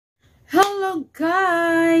Hello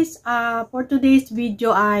guys! For today's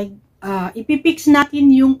video ay ipipix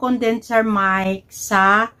natin yung condenser mic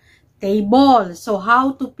sa table. So,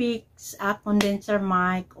 how to fix a condenser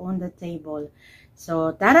mic on the table.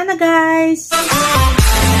 So, tara na guys!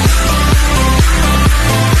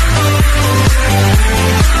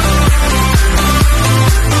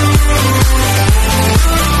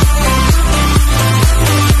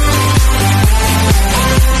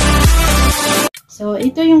 So,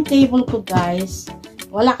 ito yung table ko guys.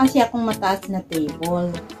 Wala kasi akong mataas na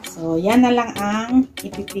table. So, yan na lang ang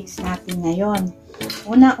ipipix natin ngayon.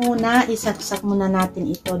 Una-una, isaksak muna natin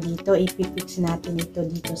ito dito. Ipipix natin ito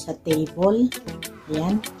dito sa table.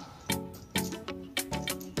 Ayan.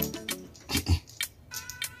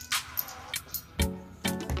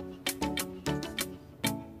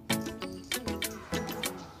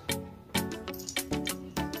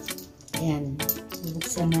 Ayan.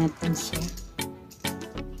 Bubuksan natin siya.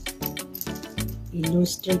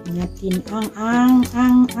 Illustrate natin ang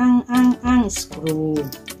screw.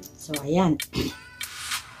 So, ayan.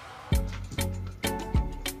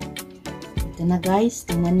 Ito na guys.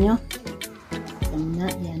 Tingnan nyo. Ito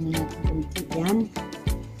na. Yan na natin kunti. Yan.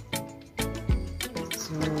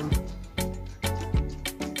 So,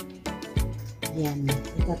 ayan.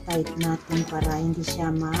 Ita-tight natin para hindi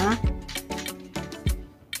siya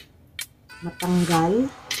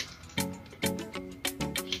matanggal.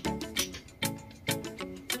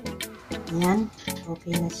 Ayan,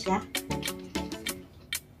 okay na siya.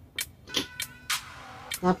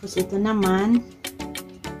 Tapos ito naman,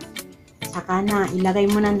 saka na, ilagay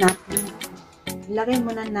muna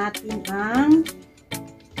natin ang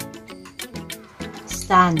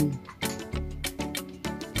stand.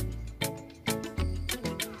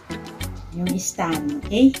 Yung stand,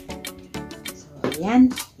 okay? So,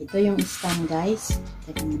 ayan. Ito yung stand, guys.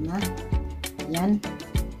 Teka muna. Ayan.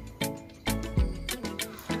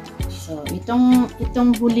 So, itong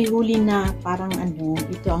huli-huli na parang ano,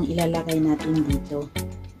 ito ang ilalagay natin dito.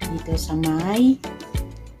 Dito sa may,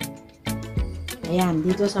 ayan,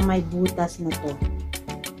 dito sa may butas na to.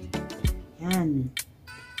 Ayan.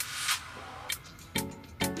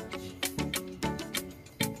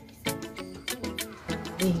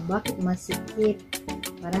 Eh, bakit masikip?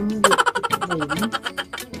 Parang hindi ito ba yun?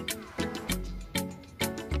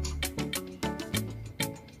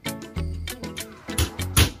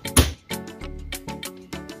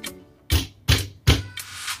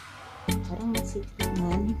 Parang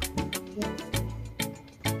masikiman.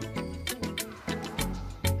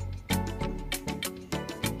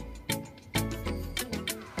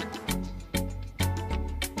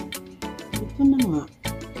 Ito na nga.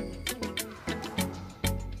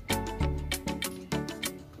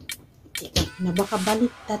 Teka, na baka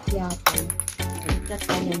baliktad yata. Baliktad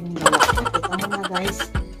kaya yung gawa. Teka mo na guys.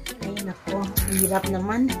 Ay nako, hirap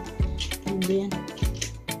naman. Hindi yan.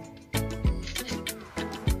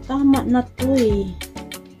 Tama na to eh.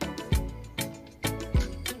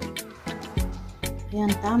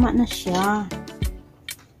 Ayan, tama na siya.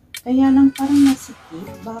 Kaya lang parang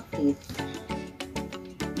nasikip. Bakit?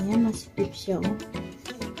 Ayan, nasikip siya oh.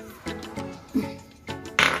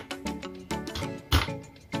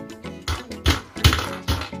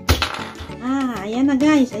 Ayan na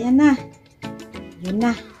guys. Ayan na. Ayan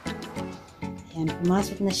na. Ayan,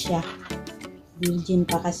 pumasok na siya. Virgin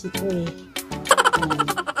pa kasi to eh. Ayan.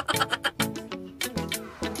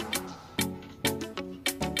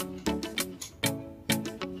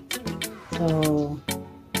 So,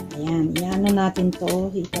 ayan. Iano natin to.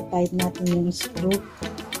 Ita-tight natin yung screw.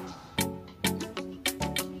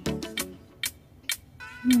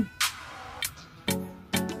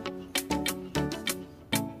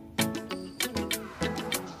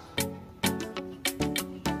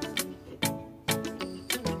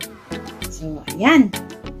 So, ayan.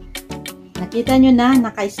 Nakita nyo na,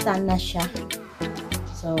 naka-stand na siya.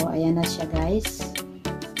 So, ayan na siya guys.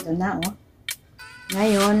 Ito na oh.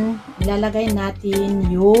 Ngayon, ilalagay natin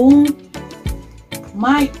yung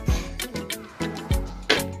mic.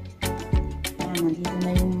 Ayan, nandito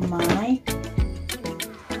na yung mic.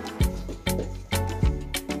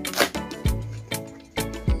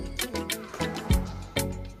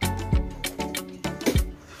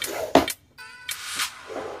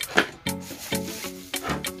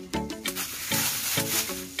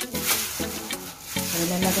 So,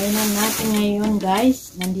 ilalagay na natin ngayon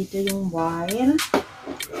guys. Nandito yung wire.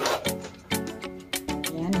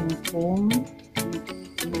 Foam.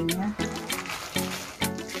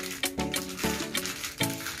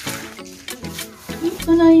 Ito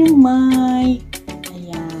na yung mic.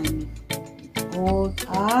 Ayan. Gold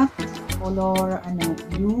at color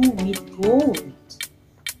blue with gold.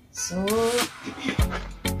 So, So,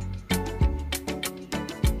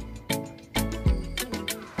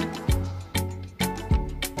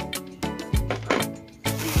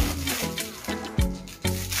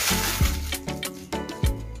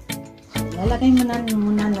 lalagay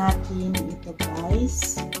muna natin ito,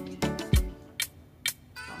 guys.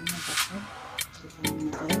 Paano ba ito? Ito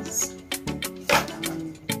muna, guys.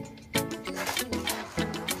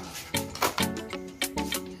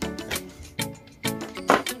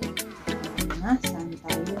 Saan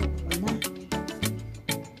tayo? Ito na.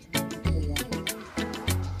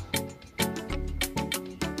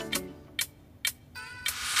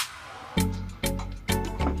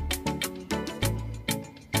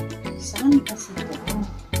 Saan kasi ito?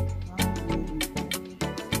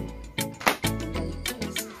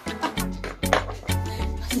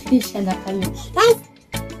 Pasensya na kayo. Guys!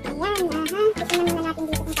 Ayan, aha. Tignan naman natin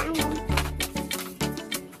dito kung saan yun.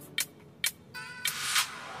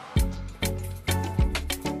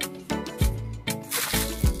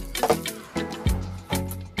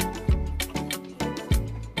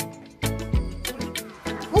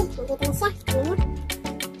 Dito na siya. Ayan.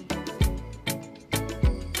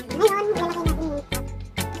 Ngayon, ilalagay natin yung cup.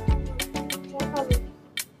 Yung foam.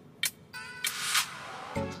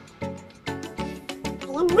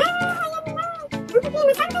 Ayan na! Ayan na! Ang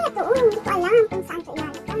problema, saan kaya ito? Hindi ko alam kung saan ito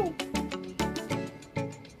ilalagay.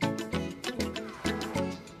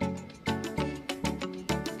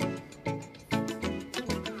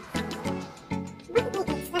 Bakit may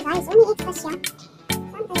extra, guys? May extra siya.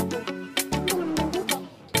 Saan kaya ito? Hindi naman dito.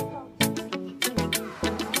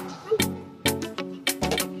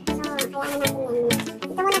 Kailangan natin yan.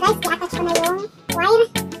 Ito muna, guys, i-attach ko na yung wire.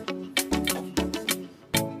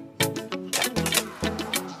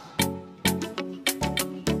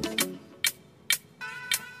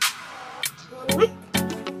 Ayan na.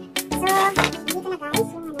 So, dito na, guys,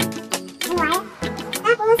 yung wire.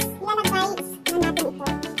 Tapos, ilalagay na natin ito.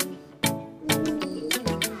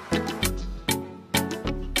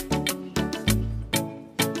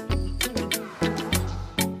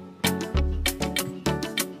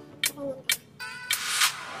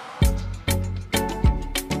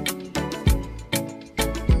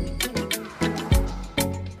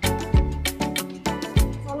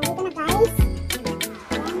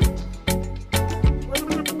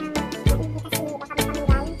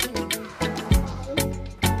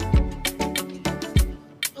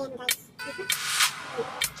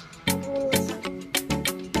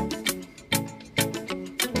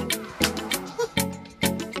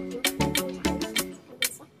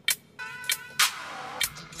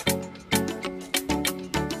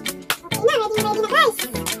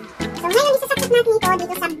 natin ito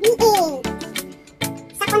dito sa BA,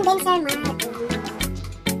 sa condenser mic.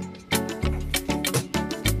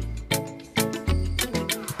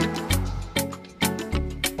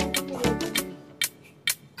 Hello, hello.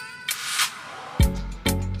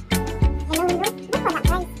 Ano pala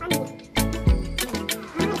guys? Paano yun?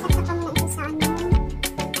 Isasaka muna ito sa ano.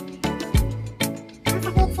 Sa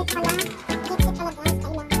headset pala. Headset pala guys.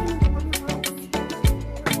 Kailangan.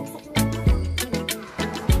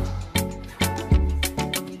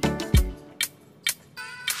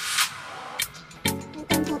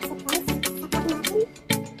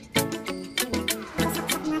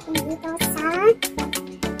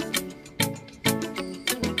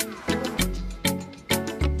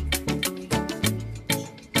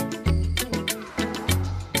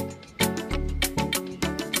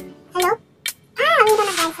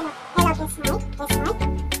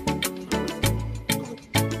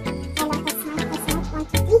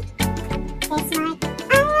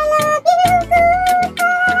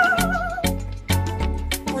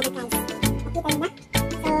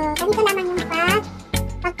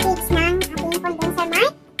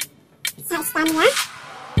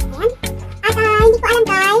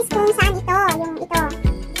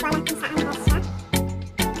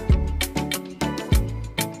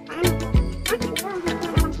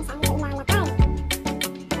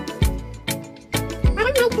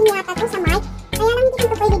 Yata to sa mic, kaya lang hindi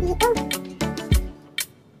ko pwede dito.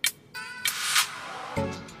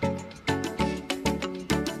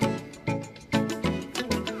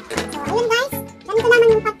 So, ayun guys, ganito naman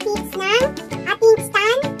yung pag-fix ng ating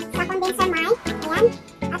stand sa condenser mic. Ayan,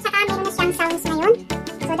 at saka meron na siyang sounds ngayon.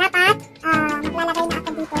 So, dapat maglalagay na ako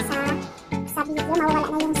dito sa video, mawawala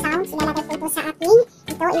na yung sounds. Ilalagay ko ito sa aking,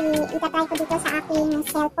 itatry ko dito sa aking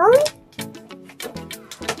cellphone.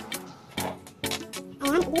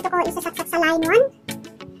 Ayan, dito ko isasaksak sa line 1.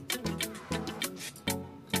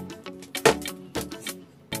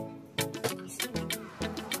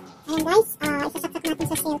 Ayan guys, isasaksak natin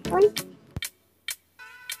sa cellphone.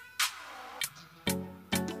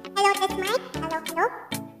 test mic. Hello, hello.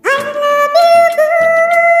 I love you,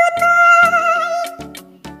 goodbye.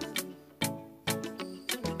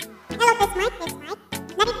 Hello, test mic, test mic.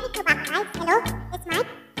 Narinig ko ba ako, guys? Hello, test mic.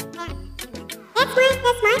 Ayan. Test mic,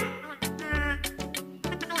 test mic.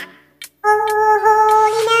 Oh,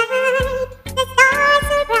 holy night, the stars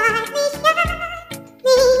so brightly shining.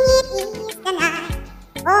 It is the night.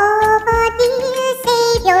 Oh, for dear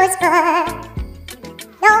Savior's birth.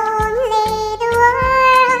 Don't let the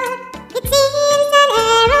world, it seems an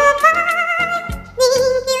arrow fire,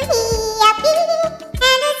 till he appeared,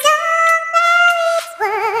 and the song bells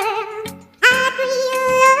swirl. At real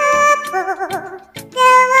love, the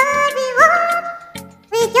world reward,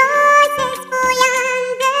 rejoices for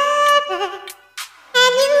yonder birth,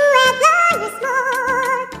 and you have glorious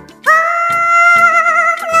more. All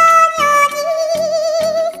on your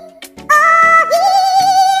knees, oh,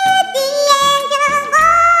 hear the angel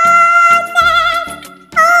voices,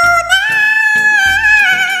 oh, night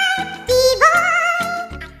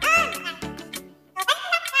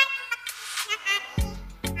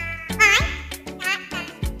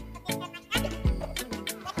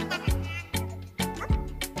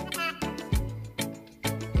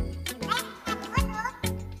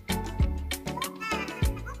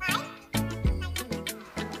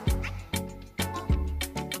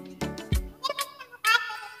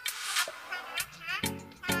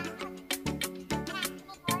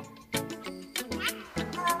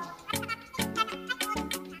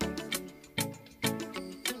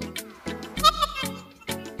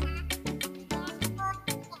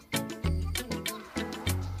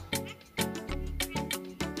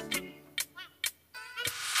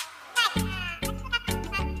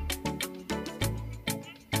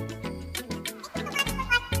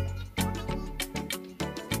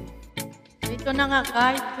Ito na nga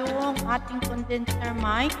guys, yung ating condenser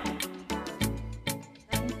mic.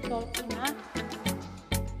 Na-install ko na.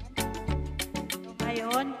 So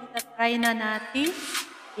ngayon, itatry na natin.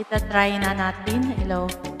 Hello.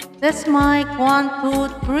 Test mic 1,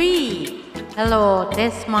 2, 3. Hello,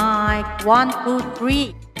 test mic 1, 2,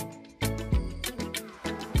 3.